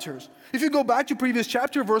idolaters. If you go back to previous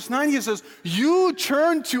chapter, verse 9, he says, you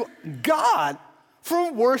turn to God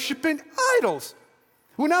from worshiping idols.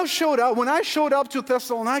 When I showed up to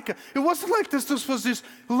Thessalonica, it wasn't like this was this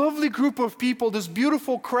lovely group of people, this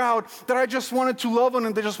beautiful crowd that I just wanted to love on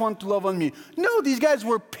and they just wanted to love on me. No, these guys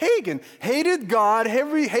were pagan, hated God,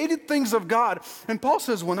 hated things of God. And Paul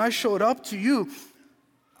says, when I showed up to you,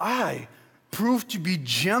 I proved to be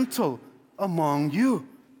gentle among you.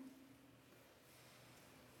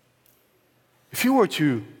 If you were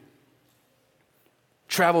to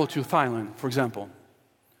travel to Thailand, for example,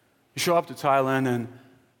 you show up to Thailand and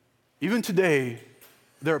even today,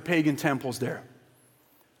 there are pagan temples there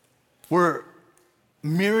where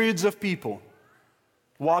myriads of people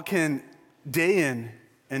walk in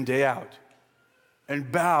and day out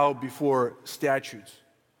and bow before statues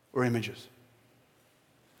or images.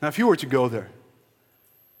 Now, if you were to go there,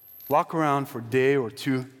 walk around for a day or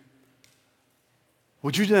two,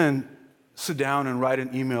 would you then sit down and write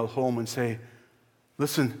an email home and say,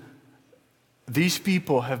 listen, these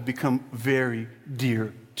people have become very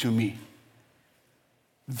dear to me.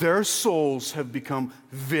 Their souls have become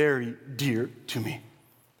very dear to me.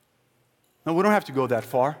 Now, we don't have to go that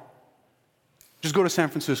far. Just go to San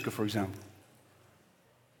Francisco, for example.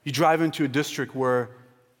 You drive into a district where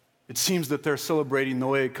it seems that they're celebrating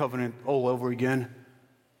Noahic covenant all over again.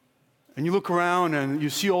 And you look around and you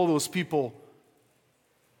see all those people.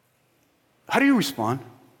 How do you respond?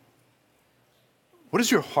 What does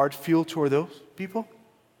your heart feel toward those people?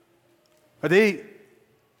 Are they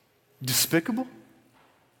despicable,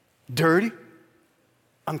 dirty,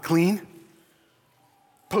 unclean,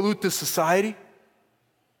 pollute the society,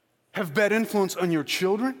 have bad influence on your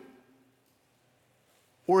children?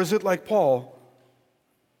 Or is it like Paul,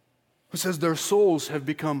 who says their souls have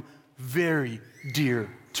become very dear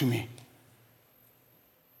to me?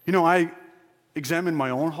 You know, I examine my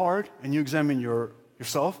own heart and you examine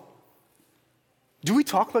yourself. Do we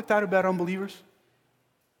talk like that about unbelievers?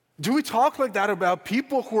 Do we talk like that about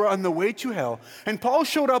people who are on the way to hell? And Paul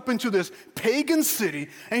showed up into this pagan city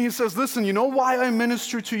and he says, listen, you know why I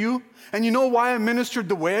minister to you? And you know why I ministered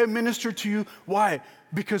the way I ministered to you? Why?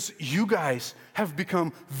 Because you guys have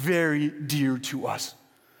become very dear to us.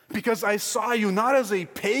 Because I saw you not as a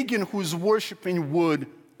pagan who's worshiping wood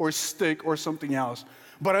or stick or something else,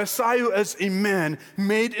 but I saw you as a man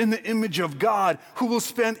made in the image of God who will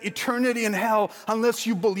spend eternity in hell unless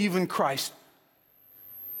you believe in Christ.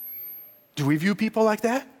 Do we view people like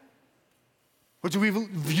that? Or do we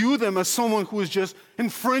view them as someone who is just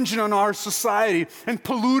infringing on our society and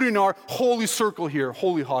polluting our holy circle here,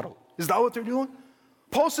 holy huddle? Is that what they're doing?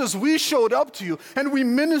 Paul says, we showed up to you and we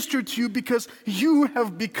ministered to you because you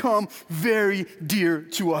have become very dear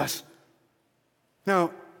to us.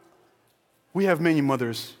 Now, we have many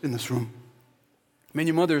mothers in this room.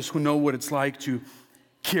 Many mothers who know what it's like to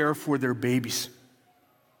care for their babies.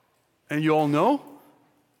 And you all know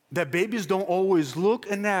that babies don't always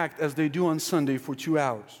look and act as they do on Sunday for 2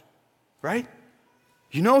 hours, right?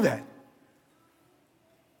 You know that.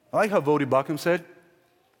 I like how Voddie Baucham said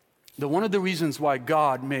that one of the reasons why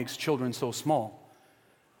God makes children so small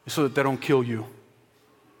is so that they don't kill you.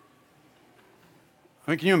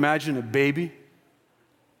 I mean, can you imagine a baby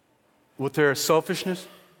with their selfishness,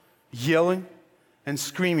 yelling and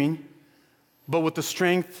screaming, but with the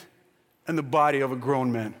strength and the body of a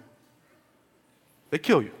grown man? They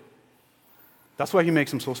kill you. That's why he makes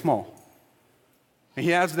them so small. And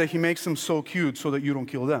he adds that he makes them so cute so that you don't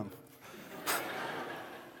kill them.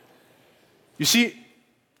 You see,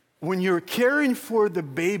 when you're caring for the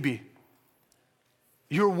baby,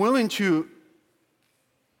 you're willing to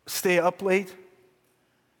stay up late.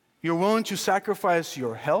 You're willing to sacrifice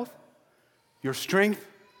your health, your strength,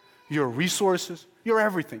 your resources, your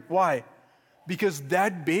everything. Why? Because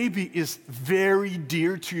that baby is very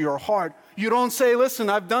dear to your heart. You don't say, listen,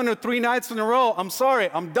 I've done it 3 nights in a row. I'm sorry,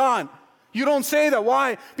 I'm done. You don't say that.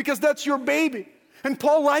 Why? Because that's your baby. And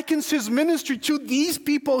Paul likens his ministry to these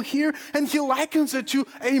people here, and he likens it to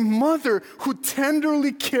a mother who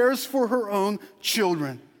tenderly cares for her own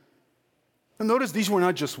children. And notice these were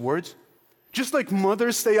not just words. Just like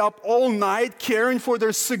mothers stay up all night caring for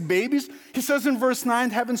their sick babies, he says in verse 9,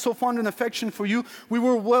 having so fond an affection for you, we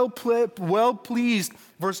were well pleased,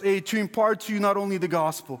 verse 8, to impart to you not only the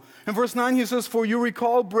gospel. In verse 9 he says, for you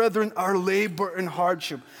recall, brethren, our labor and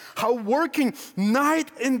hardship, how working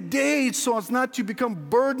night and day so as not to become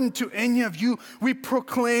burdened to any of you, we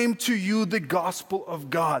proclaim to you the gospel of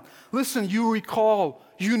God. Listen, you recall.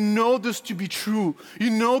 You know this to be true.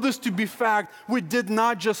 You know this to be fact. We did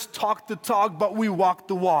not just talk the talk, but we walked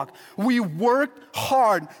the walk. We worked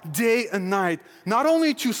hard day and night, not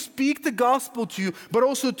only to speak the gospel to you, but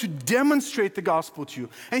also to demonstrate the gospel to you.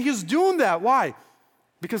 And he's doing that. Why?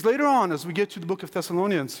 Because later on, as we get to the book of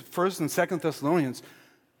Thessalonians, 1st and 2nd Thessalonians,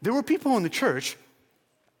 There were people in the church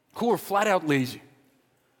who were flat out lazy,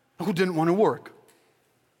 who didn't want to work,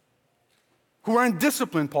 who were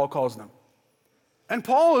undisciplined, Paul calls them. And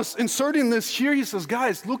Paul is inserting this here. He says,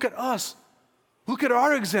 guys, look at us. Look at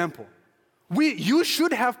our example. You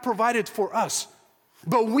should have provided for us,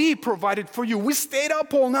 but we provided for you. We stayed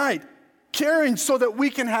up all night caring so that we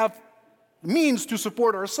can have means to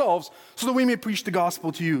support ourselves so that we may preach the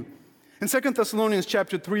gospel to you. In 2 Thessalonians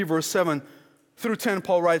chapter 3, verse 7 through 10,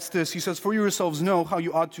 Paul writes this. He says, for you yourselves know how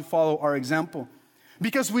you ought to follow our example,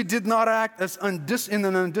 because we did not act as in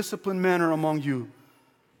an undisciplined manner among you,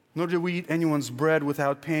 nor did we eat anyone's bread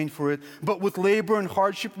without paying for it, but with labor and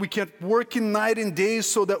hardship we kept working night and day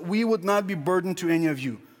so that we would not be burdened to any of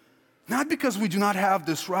you. Not because we do not have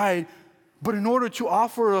this right, but in order to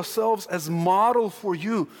offer ourselves as model for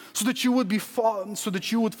you, so that you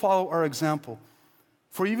would follow our example.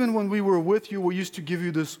 For even when we were with you, we used to give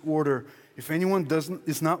you this order: if anyone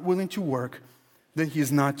is not willing to work, then he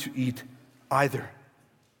is not to eat either.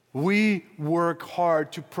 We work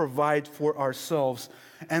hard to provide for ourselves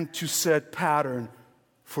and to set pattern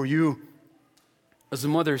for you. As a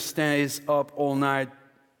mother stays up all night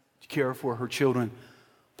to care for her children,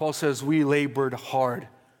 Paul says we labored hard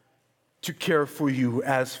to care for you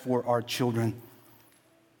as for our children.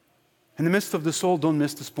 In the midst of this all, don't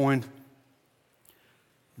miss this point.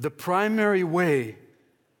 The primary way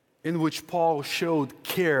in which Paul showed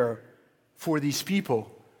care for these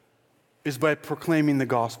people is by proclaiming the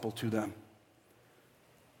gospel to them.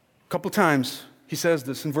 A couple times he says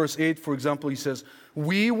this. In verse 8, for example, he says,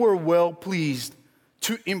 we were well pleased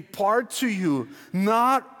to impart to you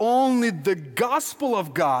not only the gospel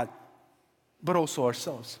of God, but also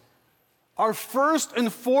ourselves. Our first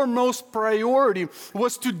and foremost priority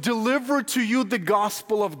was to deliver to you the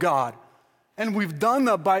gospel of God. And we've done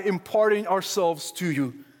that by imparting ourselves to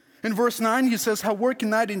you. In verse 9, he says, how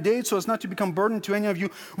working night and day so as not to become burdened to any of you,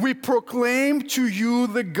 we proclaim to you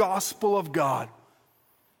the gospel of God.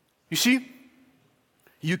 You see,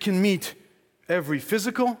 you can meet every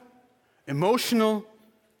physical, emotional,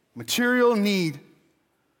 material need,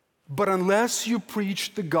 but unless you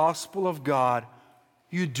preach the gospel of God,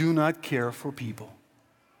 you do not care for people.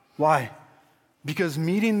 Why? Because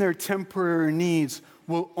meeting their temporary needs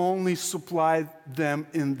will only supply them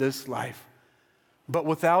in this life. But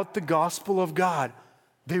without the gospel of God,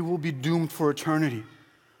 they will be doomed for eternity.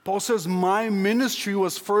 Paul says, my ministry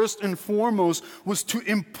was first and foremost was to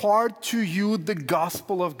impart to you the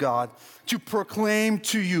gospel of God, to proclaim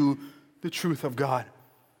to you the truth of God.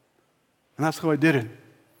 And that's how I did it.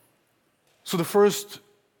 So the first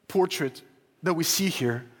portrait that we see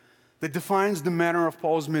here that defines the manner of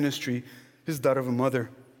Paul's ministry is that of a mother.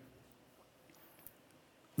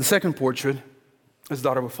 The second portrait is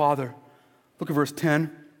that of a father. Look at verse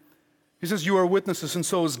 10. He says, you are witnesses, and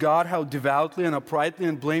so is God, how devoutly and uprightly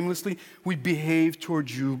and blamelessly we behave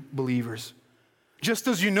towards you believers. Just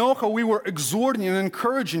as you know how we were exhorting and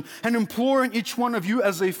encouraging and imploring each one of you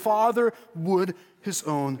as a father would his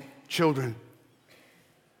own children.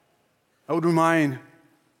 I would remind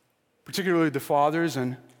particularly the fathers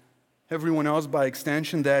and everyone else by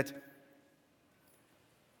extension that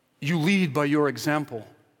you lead by your example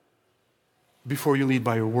before you lead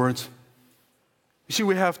by your words. You see,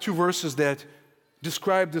 we have two verses that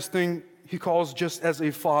describe this thing he calls just as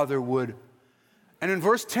a father would. And in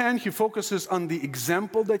verse 10, he focuses on the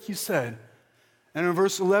example that he said. And in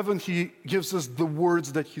verse 11, he gives us the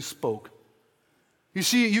words that he spoke. You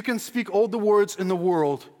see, you can speak all the words in the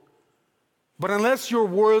world, but unless your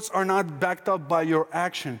words are not backed up by your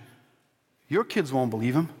action, your kids won't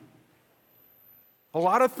believe them. A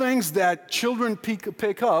lot of things that children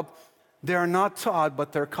pick up, they are not taught,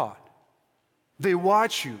 but they're caught. They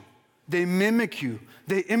watch you, they mimic you,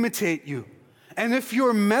 they imitate you. And if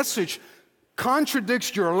your message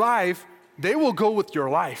contradicts your life, they will go with your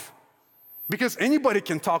life. Because anybody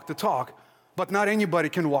can talk the talk, but not anybody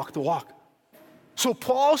can walk the walk. So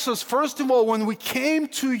Paul says, first of all, when we came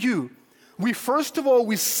to you, we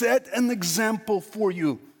set an example for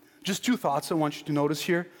you. Just two thoughts I want you to notice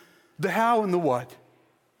here. The how and the what.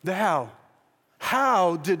 The how.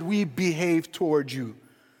 How did we behave toward you?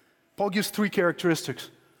 Paul gives three characteristics.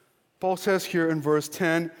 Paul says here in verse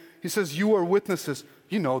 10, he says, you are witnesses.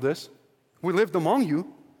 You know this. We lived among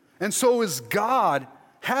you. And so is God.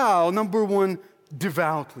 How? Number one,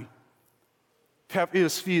 devoutly. If you have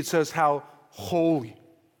ESV, it says how holy.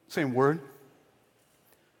 Same word.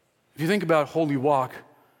 If you think about holy walk,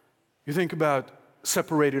 you think about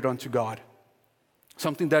separated unto God.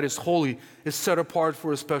 Something that is holy is set apart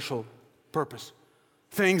for a special purpose.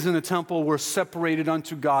 Things in the temple were separated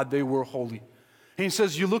unto God. They were holy. And he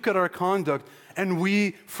says, you look at our conduct, and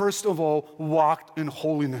we, first of all, walked in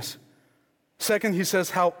holiness. Second, he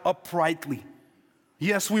says, how uprightly.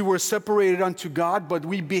 Yes, we were separated unto God, but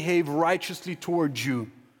we behaved righteously towards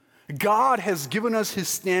you. God has given us His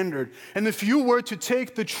standard. And if you were to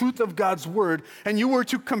take the truth of God's word and you were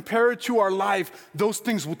to compare it to our life, those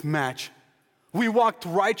things would match. We walked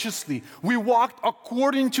righteously. We walked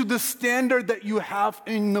according to the standard that you have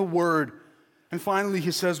in the word. And finally,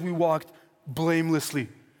 he says we walked blamelessly.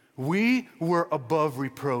 We were above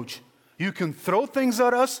reproach. You can throw things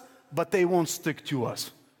at us, but they won't stick to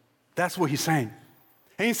us. That's what he's saying.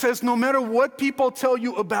 And he says, no matter what people tell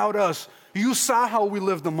you about us, you saw how we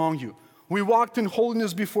lived among you. We walked in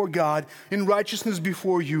holiness before God, in righteousness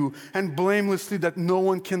before you, and blamelessly, that no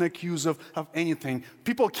one can accuse of anything.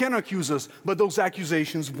 People can accuse us, but those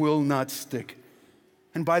accusations will not stick.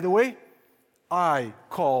 And by the way, I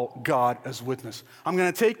call God as witness. I'm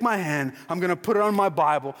going to take my hand, I'm going to put it on my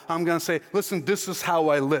Bible, I'm going to say, listen, this is how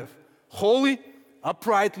I live. Holy,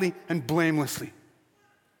 uprightly, and blamelessly.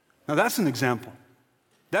 Now that's an example.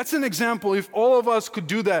 That's an example if all of us could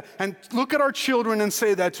do that and look at our children and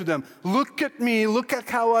say that to them. Look at me, look at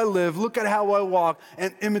how I live, look at how I walk,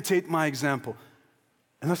 and imitate my example.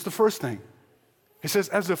 And that's the first thing. He says,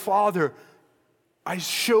 as a father, I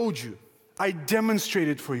showed you, I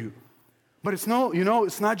demonstrated for you. But it's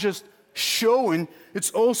not just showing,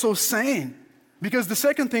 it's also saying. Because the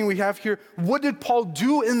second thing we have here, what did Paul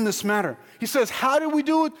do in this matter? He says, how did we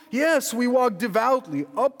do it? Yes, we walked devoutly,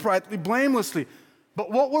 uprightly, blamelessly. But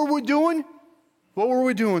what were we doing? What were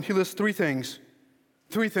we doing? He lists three things.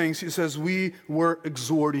 Three things. He says, we were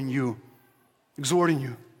exhorting you. Exhorting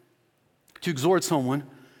you. To exhort someone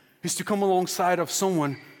is to come alongside of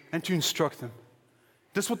someone and to instruct them.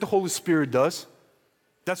 That's what the Holy Spirit does.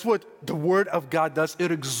 That's what the Word of God does.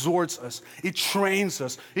 It exhorts us. It trains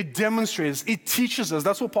us. It demonstrates. It teaches us.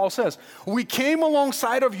 That's what Paul says. We came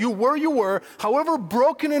alongside of you where you were, however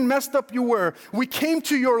broken and messed up you were. We came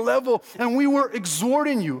to your level and we were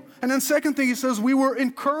exhorting you. And then second thing he says, we were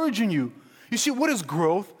encouraging you. You see, what is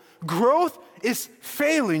growth? Growth is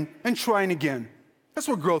failing and trying again. That's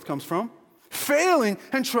where growth comes from. Failing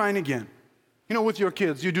and trying again. You know, with your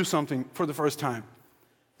kids, you do something for the first time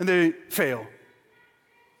and they fail.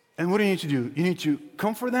 And what do you need to do? You need to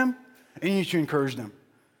comfort them and you need to encourage them.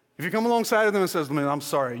 If you come alongside of them and says, man, I'm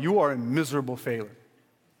sorry, you are a miserable failure.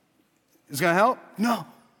 Is it going to help? No.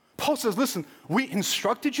 Paul says, listen, we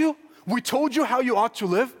instructed you. We told you how you ought to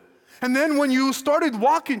live. And then when you started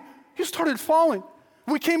walking, you started falling.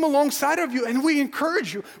 We came alongside of you and we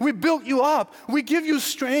encouraged you. We built you up. We give you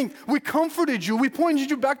strength. We comforted you. We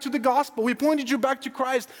pointed you back to the gospel. We pointed you back to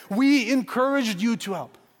Christ. We encouraged you to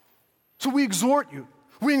help. So we exhort you.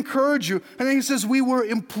 We encourage you. And then he says, we were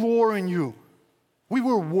imploring you. We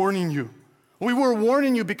were warning you. We were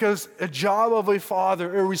warning you because a job of a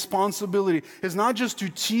father, a responsibility, is not just to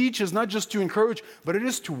teach, is not just to encourage, but it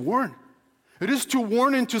is to warn. It is to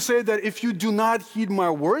warn and to say that if you do not heed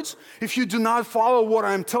my words, if you do not follow what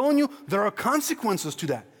I'm telling you, there are consequences to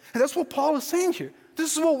that. And that's what Paul is saying here.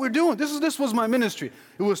 This is what we're doing. This was my ministry.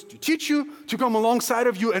 It was to teach you, to come alongside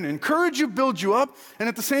of you and encourage you, build you up, and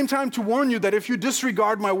at the same time to warn you that if you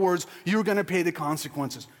disregard my words, you're going to pay the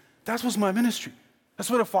consequences. That was my ministry. That's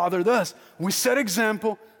what a father does. We set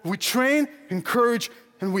example, we train, encourage,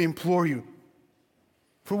 and we implore you.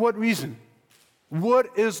 For what reason?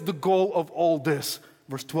 What is the goal of all this?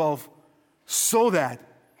 Verse 12, so that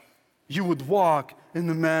you would walk in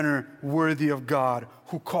the manner worthy of God,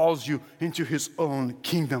 who calls you into His own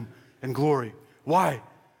kingdom and glory. Why?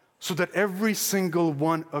 So that every single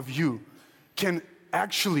one of you can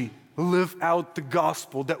actually live out the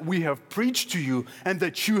gospel that we have preached to you and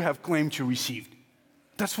that you have claimed to receive.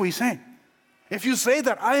 That's what he's saying. If you say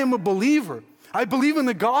that I am a believer, I believe in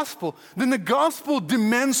the gospel, then the gospel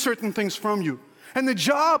demands certain things from you. And the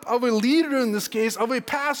job of a leader in this case, of a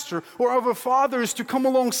pastor or of a father, is to come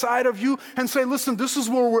alongside of you and say, listen, this is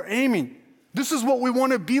where we're aiming. This is what we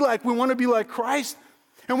want to be like. We want to be like Christ.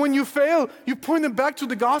 And when you fail, you point them back to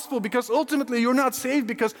the gospel, because ultimately you're not saved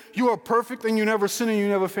because you are perfect and you never sin and you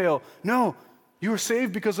never fail. No, you are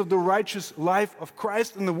saved because of the righteous life of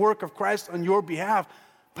Christ and the work of Christ on your behalf.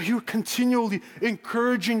 But you're continually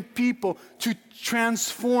encouraging people to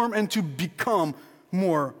transform and to become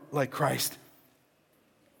more like Christ.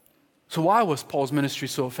 So why was Paul's ministry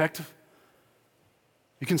so effective?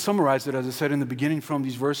 You can summarize it, as I said in the beginning, from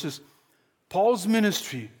these verses. Paul's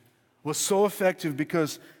ministry was so effective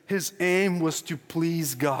because his aim was to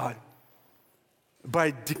please God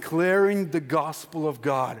by declaring the gospel of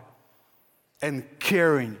God and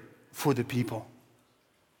caring for the people.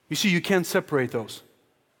 You see, you can't separate those.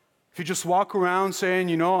 if you just walk around saying,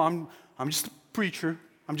 I'm just a preacher,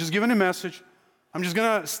 I'm just giving a message, I'm just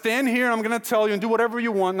going to stand here and I'm going to tell you and do whatever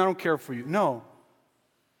you want and I don't care for you. No.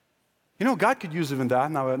 God could use even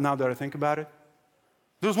that now that I think about it.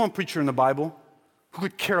 There was one preacher in the Bible who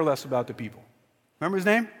could care less about the people. Remember his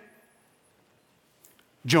name?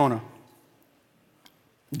 Jonah.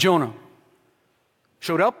 Jonah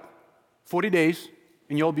showed up, 40 days,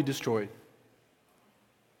 and you'll be destroyed.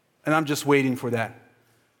 And I'm just waiting for that.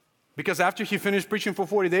 Because after he finished preaching for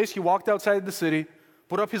 40 days, he walked outside the city,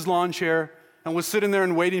 put up his lawn chair, and was sitting there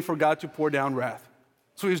and waiting for God to pour down wrath.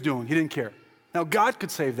 That's what he was doing. He didn't care. Now, God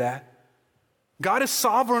could save that. God is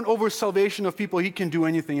sovereign over salvation of people. He can do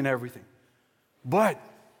anything and everything. But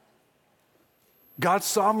God's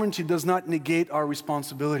sovereignty does not negate our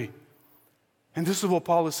responsibility. And this is what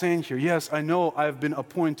Paul is saying here. Yes, I know I have been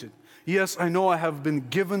appointed. Yes, I know I have been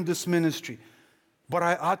given this ministry. But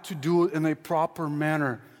I ought to do it in a proper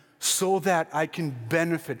manner so that I can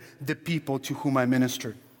benefit the people to whom I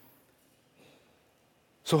minister.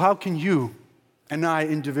 So how can you and I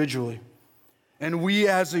individually, and we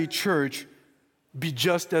as a church, be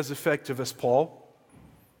just as effective as Paul?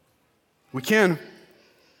 We can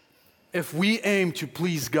if we aim to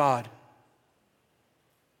please God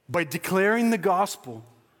by declaring the gospel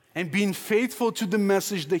and being faithful to the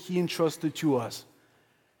message that He entrusted to us.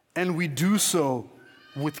 And we do so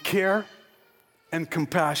with care and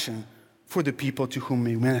compassion for the people to whom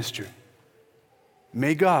we minister.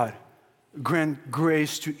 May God grant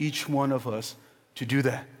grace to each one of us to do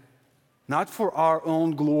that. Not for our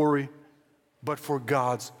own glory, but for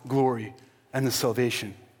God's glory and the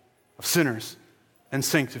salvation of sinners and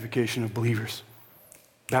sanctification of believers.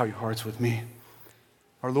 Bow your hearts with me.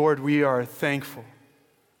 Our Lord, we are thankful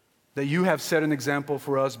that you have set an example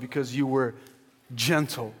for us because you were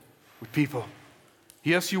gentle with people.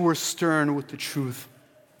 Yes, you were stern with the truth.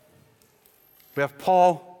 We have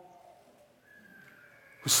Paul,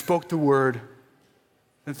 who spoke the word,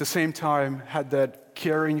 and at the same time had that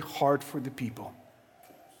caring heart for the people.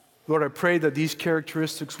 Lord, I pray that these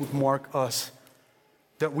characteristics would mark us,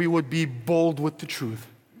 that we would be bold with the truth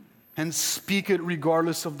and speak it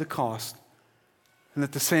regardless of the cost, and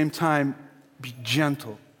at the same time be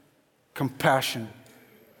gentle, compassionate,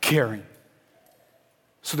 caring,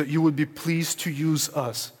 so that you would be pleased to use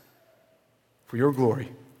us for your glory.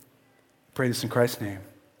 I pray this in Christ's name.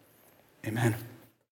 Amen.